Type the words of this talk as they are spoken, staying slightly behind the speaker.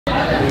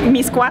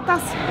Mis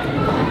cuatas,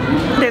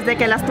 desde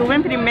que las tuve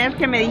en primer,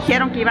 que me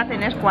dijeron que iba a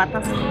tener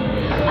cuatas,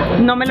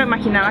 no me lo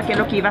imaginaba que es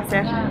lo que iba a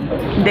hacer.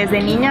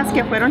 Desde niñas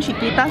que fueron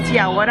chiquitas y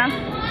ahora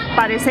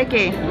parece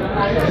que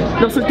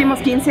los últimos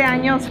 15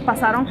 años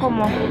pasaron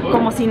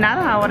como si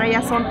nada. Ahora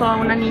ya son todas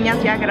unas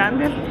niñas ya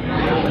grandes.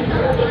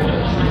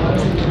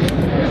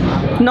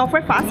 No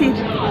fue fácil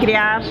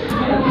criar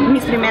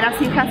mis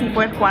primeras hijas y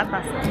fue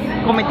cuatas.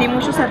 Cometí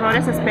muchos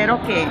errores, espero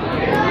que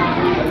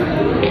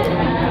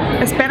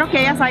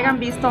ellas hayan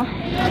visto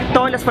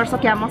todo el esfuerzo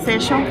que hemos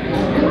hecho.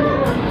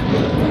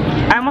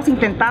 Hemos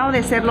intentado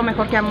de ser lo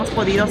mejor que hemos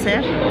podido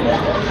ser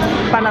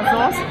para las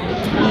dos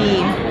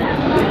y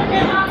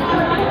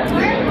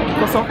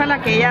pues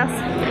ojalá que ellas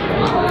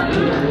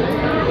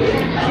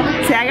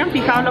se hayan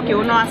fijado lo que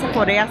uno hace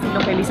por ellas y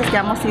lo felices que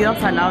hemos sido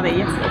al lado de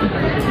ellas.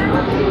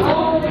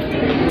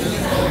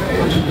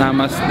 Nada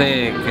más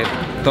de que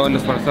todo el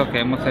esfuerzo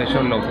que hemos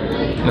hecho lo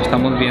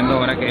estamos viendo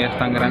ahora que ellas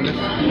están grandes,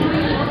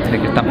 de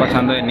que están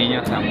pasando de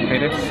niñas a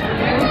mujeres.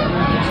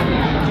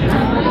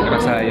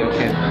 Gracias a Dios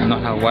que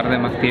nos aguarde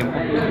más tiempo.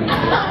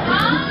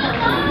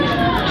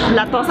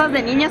 Latosas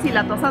de niñas y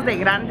latosas de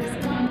grandes.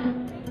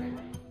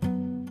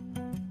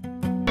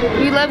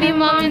 We love you,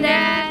 Mom and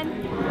Dad.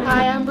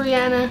 Hi, I'm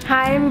Breana.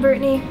 Hi, I'm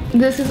Brettney.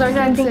 This is our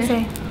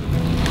Quinceanera.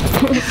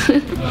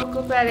 Woke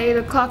up at 8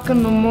 o'clock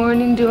in the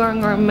morning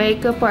doing our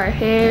makeup, our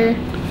hair.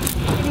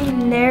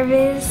 I'm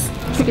nervous.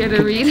 Scared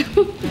to read.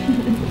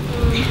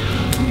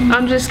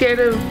 I'm just scared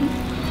of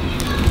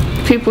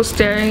people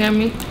staring at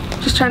me.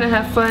 Just trying to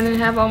have fun and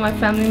have all my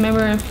family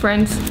members and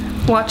friends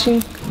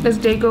watching as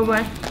day go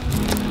by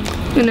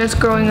and us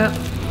growing up.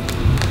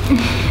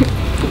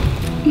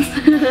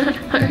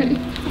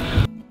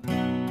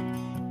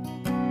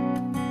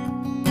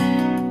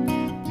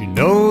 You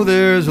know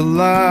there's a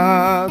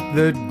light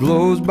that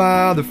glows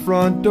by the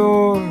front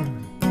door.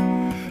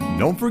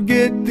 Don't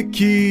forget the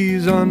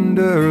keys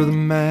under the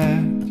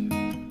mat.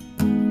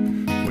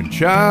 When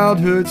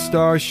childhood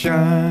stars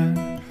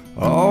shine,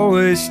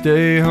 always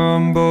stay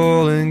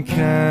humble and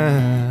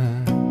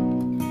kind.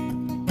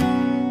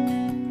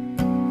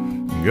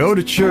 Go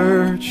to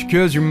church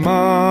 'cause your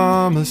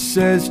mama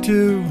says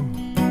to.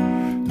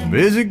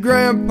 Visit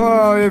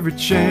Grandpa every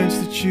chance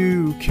that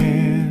you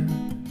can.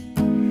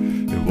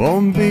 It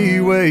won't be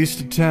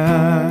wasted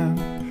time.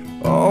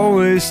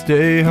 Always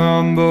stay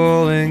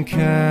humble and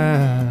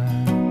kind.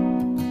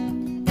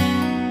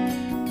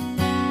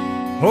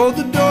 Hold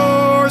the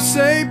door,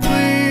 say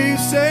please,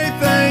 say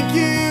thank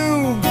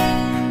you.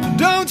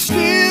 Don't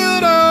steal,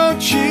 don't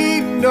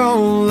cheat,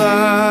 don't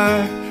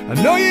lie. I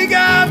know you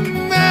got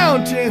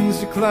mountains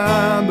to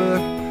climb, but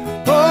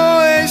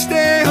always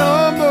stay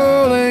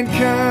humble and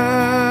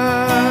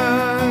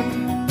kind.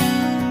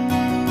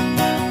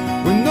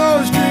 When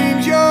those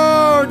dreams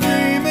you're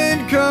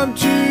dreaming come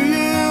to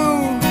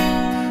you,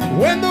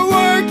 when the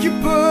work you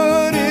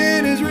put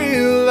in is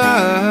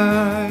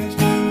realized,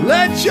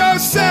 let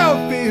yourself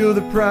feel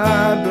the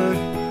pride, but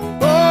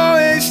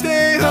always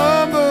stay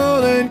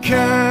humble and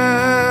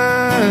kind.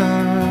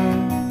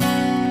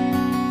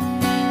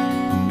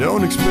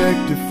 Don't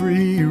expect a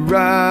free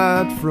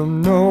ride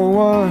from no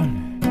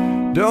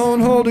one.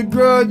 Don't hold a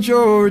grudge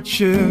or a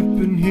chip,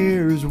 and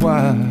here's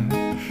why.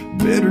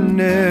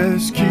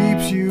 Bitterness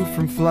keeps you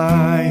from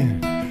flying.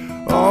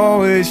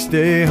 Always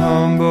stay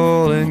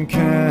humble and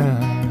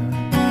kind.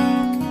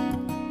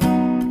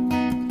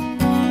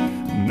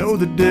 Know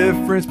the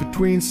difference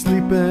between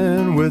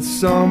sleeping with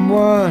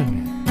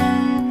someone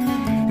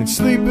and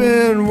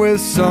sleeping with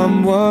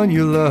someone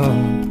you love.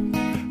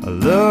 I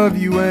love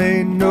you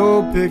ain't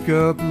no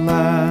pickup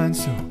line,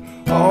 so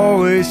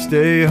always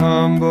stay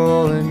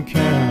humble and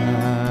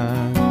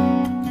kind.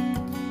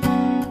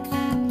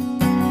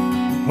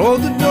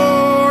 Hold the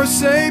door,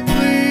 say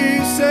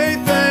please, say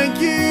thank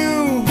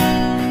you.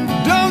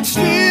 Don't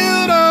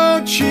steal,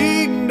 don't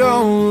cheat,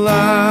 don't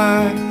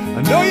lie.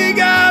 I know you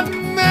got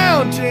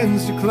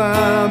mountains to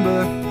climb,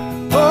 but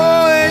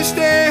always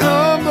stay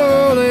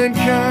humble and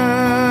kind.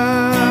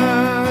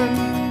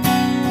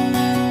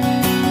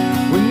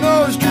 When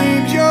those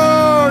dreams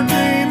you're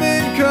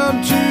dreaming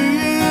come to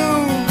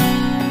you,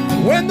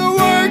 when the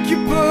work you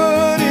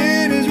put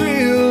in is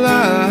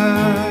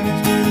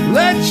realized,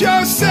 let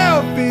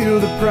yourself feel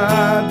the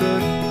pride,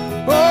 but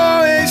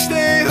always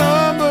stay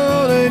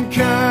humble and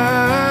kind.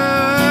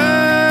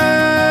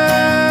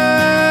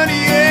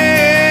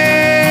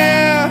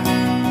 Yeah.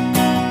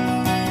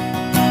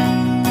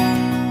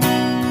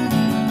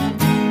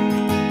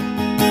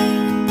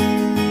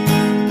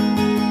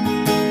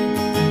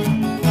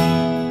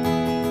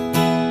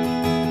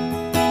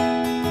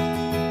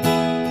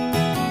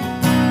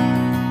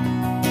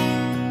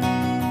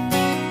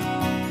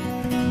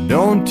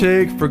 Don't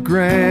take for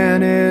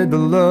granted the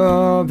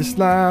love this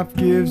life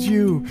gives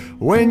you.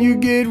 When you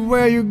get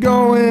where you're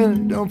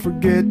going, don't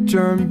forget,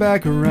 turn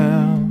back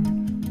around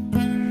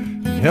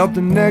and help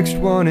the next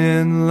one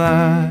in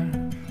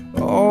line.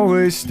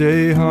 Always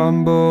stay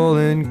humble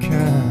and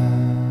kind.